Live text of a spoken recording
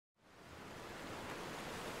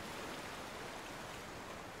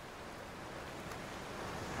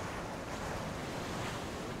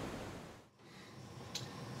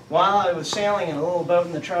while I was sailing in a little boat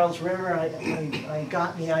in the Charles River, I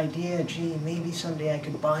got the idea, gee, maybe someday I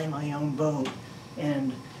could buy my own boat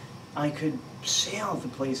and I could sail to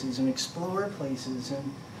places and explore places,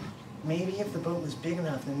 and maybe if the boat was big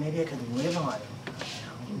enough, then maybe I could live on it.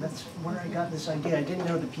 That's where I got this idea. I didn't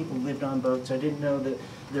know that people lived on boats. I didn't know that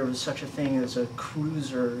there was such a thing as a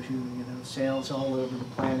cruiser who, sails all over the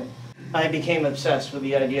planet. I became obsessed with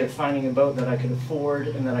the idea of finding a boat that I could afford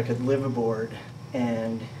and that I could live aboard.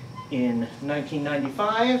 And in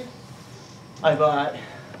 1995, I bought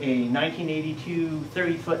a 1982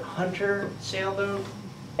 30-foot Hunter sailboat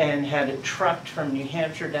and had it trucked from New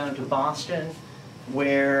Hampshire down to Boston,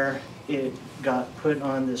 where it got put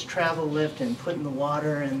on this travel lift and put in the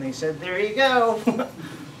water, and they said, "There you go."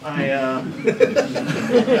 I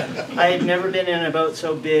had never been in a boat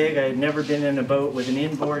so big. I had never been in a boat with an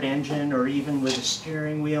inboard engine or even with a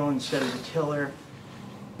steering wheel instead of a tiller.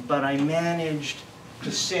 But I managed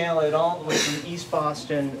to sail it all the way from East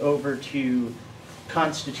Boston over to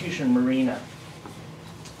Constitution Marina,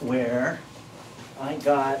 where I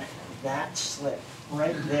got that slip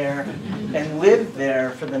right there and lived there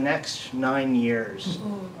for the next 9 years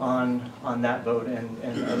on that boat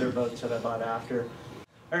and other boats that I bought after.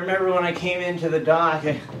 I remember when I came into the dock,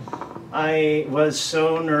 I was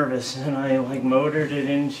so nervous, and I motored it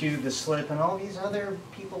into the slip, and all these other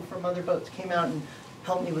people from other boats came out and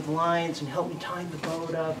helped me with lines and helped me tie the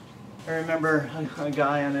boat up. I remember a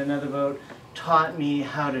guy on another boat taught me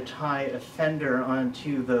how to tie a fender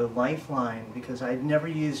onto the lifeline, because I'd never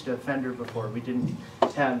used a fender before. We didn't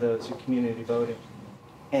have those at community boating.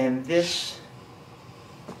 And this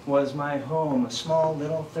was my home, a small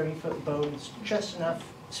little 30-foot boat. It's just enough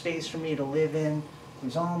space for me to live in. It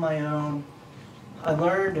was all my own. I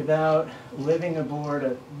learned about living aboard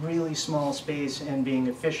a really small space and being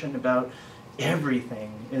efficient about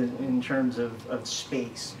everything in terms of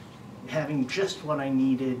space, having just what I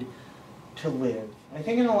needed to live. I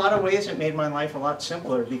think in a lot of ways it made my life a lot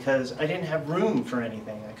simpler, because I didn't have room for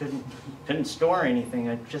anything. I couldn't store anything.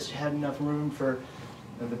 I just had enough room for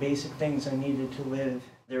the basic things I needed to live.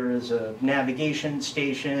 There was a navigation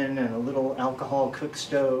station and a little alcohol cook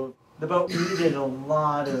stove. The boat needed a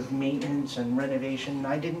lot of maintenance and renovation.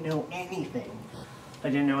 I didn't know anything. I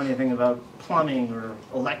didn't know anything about plumbing or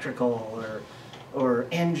electrical or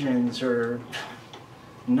engines or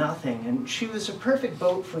nothing. And she was a perfect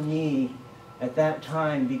boat for me at that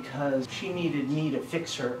time, because she needed me to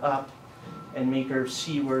fix her up and make her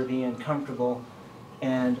seaworthy and comfortable,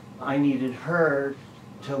 and I needed her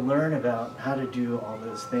to learn about how to do all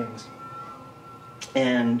those things.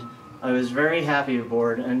 And I was very happy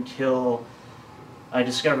aboard until I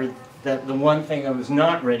discovered that the one thing I was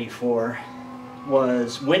not ready for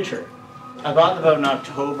was winter. I bought the boat in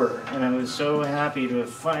October, and I was so happy to have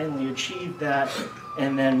finally achieved that,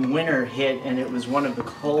 and then winter hit, and it was one of the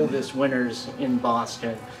coldest winters in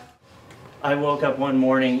Boston. I woke up one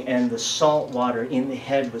morning and the salt water in the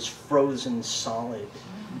head was frozen solid.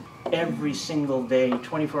 Every single day,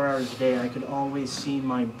 24 hours a day, I could always see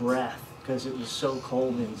my breath because it was so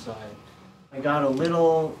cold inside. I got a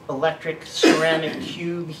little electric ceramic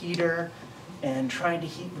cube heater and tried to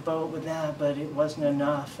heat the boat with that, but it wasn't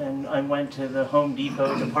enough. And I went to the Home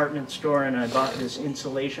Depot department store and I bought this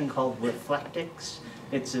insulation called Reflectix.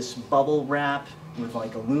 It's this bubble wrap with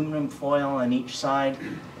aluminum foil on each side.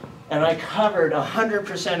 And I covered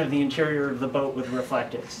 100% of the interior of the boat with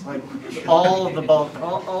Reflectix. All of the bulk,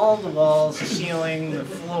 all the walls, the ceiling, the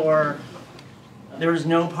floor. There was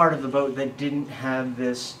no part of the boat that didn't have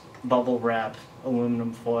this bubble wrap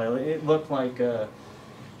aluminum foil. It looked like a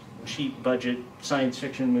cheap budget science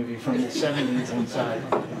fiction movie from the 70s inside.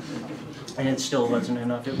 And it still wasn't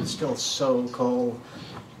enough. It was still so cold.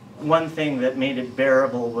 One thing that made it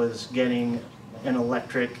bearable was getting an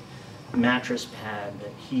electric mattress pad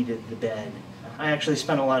that heated the bed. I actually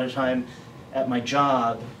spent a lot of time at my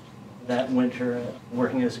job that winter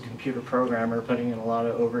working as a computer programmer, putting in a lot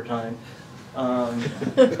of overtime.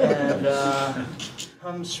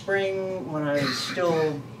 Come spring, when I was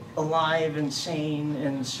still alive and sane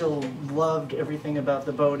and still loved everything about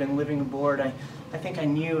the boat and living aboard, I think I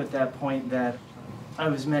knew at that point that I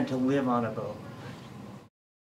was meant to live on a boat.